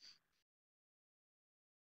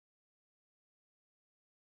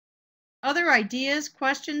 Other ideas,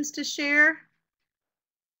 questions to share?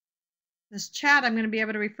 This chat I'm going to be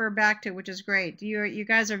able to refer back to, which is great. You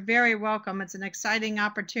guys are very welcome. It's an exciting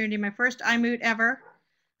opportunity. My first iMoot ever.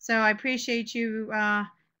 So I appreciate you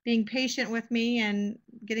being patient with me and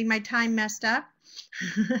getting my time messed up.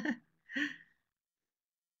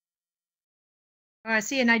 Oh, I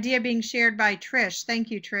see an idea being shared by Trish.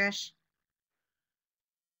 Thank you, Trish.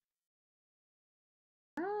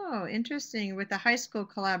 Oh, interesting, with the high school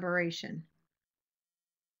collaboration.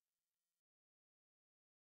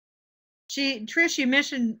 Trish, you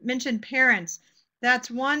mentioned parents.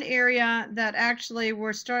 That's one area that actually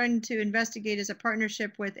we're starting to investigate as a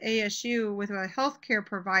partnership with ASU, with a healthcare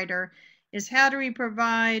provider, is how do we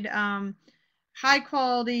provide high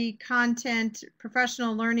quality content,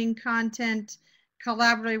 professional learning content,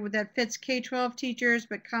 collaboratively that fits K12 teachers,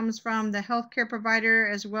 but comes from the healthcare provider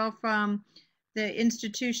as well from the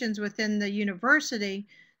institutions within the university.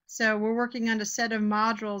 So we're working on a set of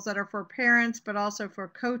modules that are for parents, but also for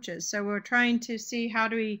coaches. So we're trying to see how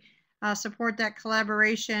do we support that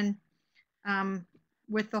collaboration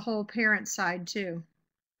with the whole parent side too.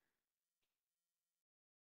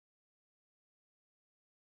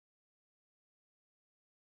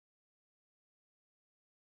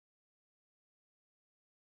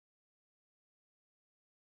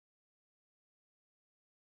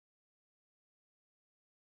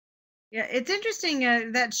 Yeah, it's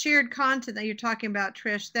interesting that shared content that you're talking about,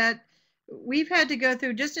 Trish, that we've had to go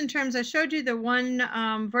through just in terms, I showed you the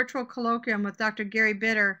one virtual colloquium with Dr. Gary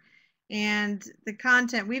Bitter, and the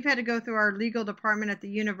content, we've had to go through our legal department at the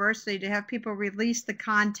university to have people release the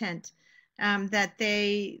content that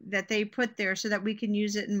they put there so that we can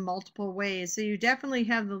use it in multiple ways. So you definitely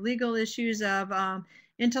have the legal issues of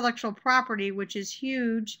intellectual property, which is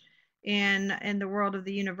huge in the world of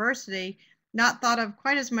the university, not thought of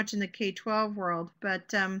quite as much in the K12 world,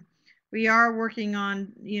 but we are working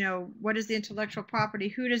on, you know, what is the intellectual property,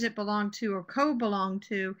 who does it belong to or co-belong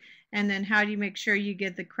to, and then how do you make sure you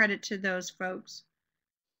give the credit to those folks?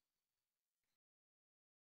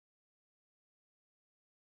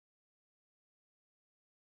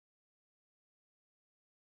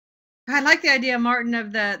 I like the idea, Martin,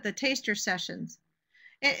 of the taster sessions.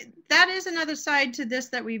 That is another side to this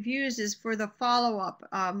that we've used, is for the follow-up.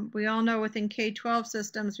 We all know within K12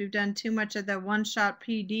 systems, we've done too much of the one-shot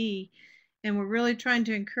PD, and we're really trying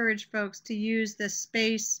to encourage folks to use this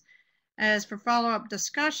space as for follow-up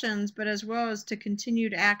discussions, but as well as to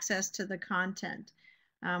continued access to the content.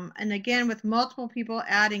 And again, with multiple people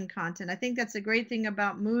adding content. I think that's a great thing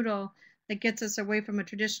about Moodle that gets us away from a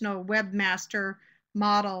traditional webmaster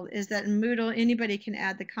model, is that in Moodle, anybody can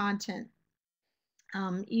add the content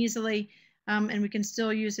easily, and we can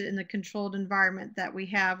still use it in the controlled environment that we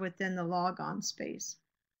have within the logon space.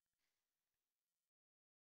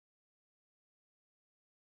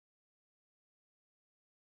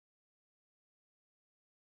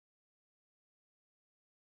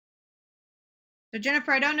 So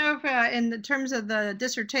Jennifer, I don't know if in the terms of the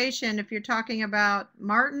dissertation, if you're talking about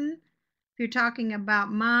Martin, if you're talking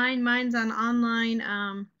about mine's on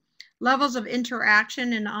online levels of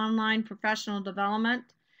interaction in online professional development.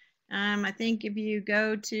 I think if you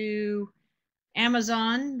go to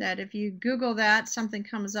Amazon, that if you Google that, something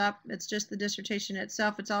comes up. It's just the dissertation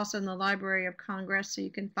itself. It's also in the Library of Congress, so you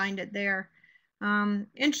can find it there.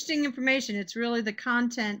 Interesting information. It's really the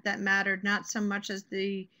content that mattered, not so much as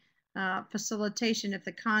the facilitation. If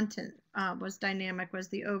the content was dynamic, was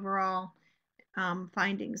the overall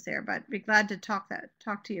findings there. But be glad to talk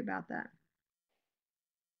to you about that.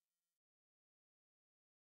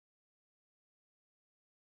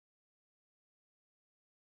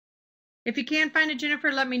 If you can't find it,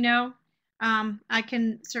 Jennifer, let me know. I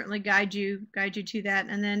can certainly guide you to that.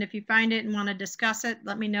 And then if you find it and want to discuss it,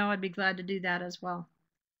 let me know. I'd be glad to do that as well.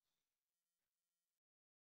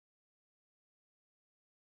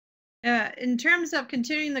 In terms of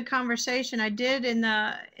continuing the conversation, I did in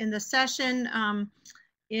the session,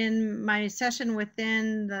 in my session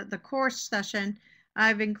within the course session,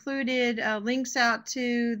 I've included links out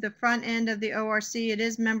to the front end of the ORC. It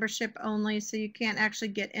is membership only, so you can't actually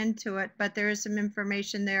get into it, but there is some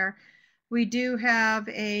information there. We do have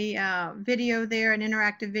a video there, an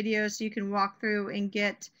interactive video, so you can walk through and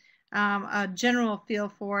get a general feel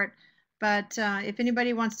for it. But if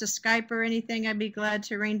anybody wants to Skype or anything, I'd be glad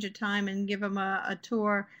to arrange a time and give them a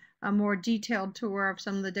tour, a more detailed tour of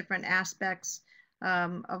some of the different aspects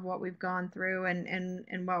of what we've gone through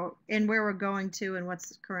and where we're going to and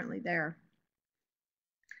what's currently there.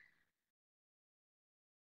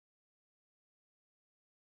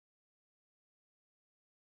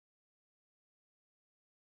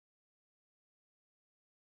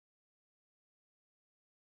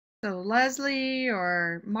 So Leslie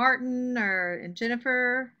or Martin or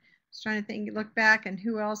Jennifer, just trying to think, look back, and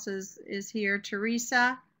who else is here?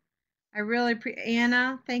 Teresa, I really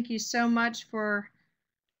Anna, thank you so much for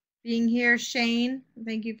being here. Shane,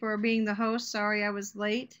 thank you for being the host. Sorry I was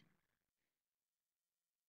late.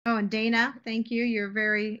 Oh, and Dana, thank you. You're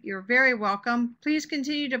very welcome. Please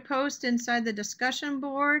continue to post inside the discussion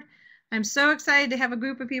board. I'm so excited to have a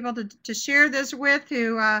group of people to share this with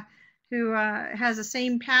who has the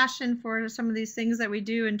same passion for some of these things that we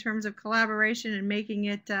do in terms of collaboration and making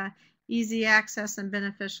it easy access and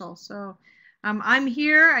beneficial. So I'm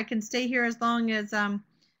here. I can stay here as long as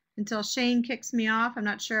until Shane kicks me off. I'm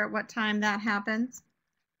not sure at what time that happens.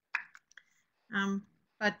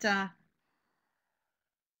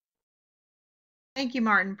 Thank you,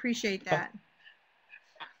 Martin. Appreciate that.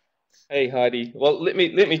 Hey Heidi. Well, let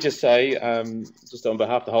me just say, just on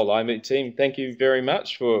behalf of the whole iMoot team, thank you very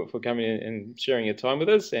much for coming in and sharing your time with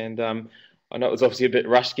us. And I know it was obviously a bit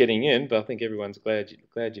rushed getting in, but I think everyone's glad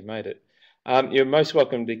you made it. You're most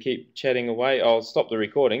welcome to keep chatting away. I'll stop the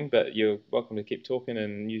recording, but you're welcome to keep talking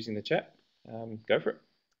and using the chat. Go for it.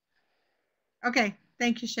 Okay.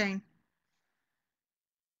 Thank you, Shane.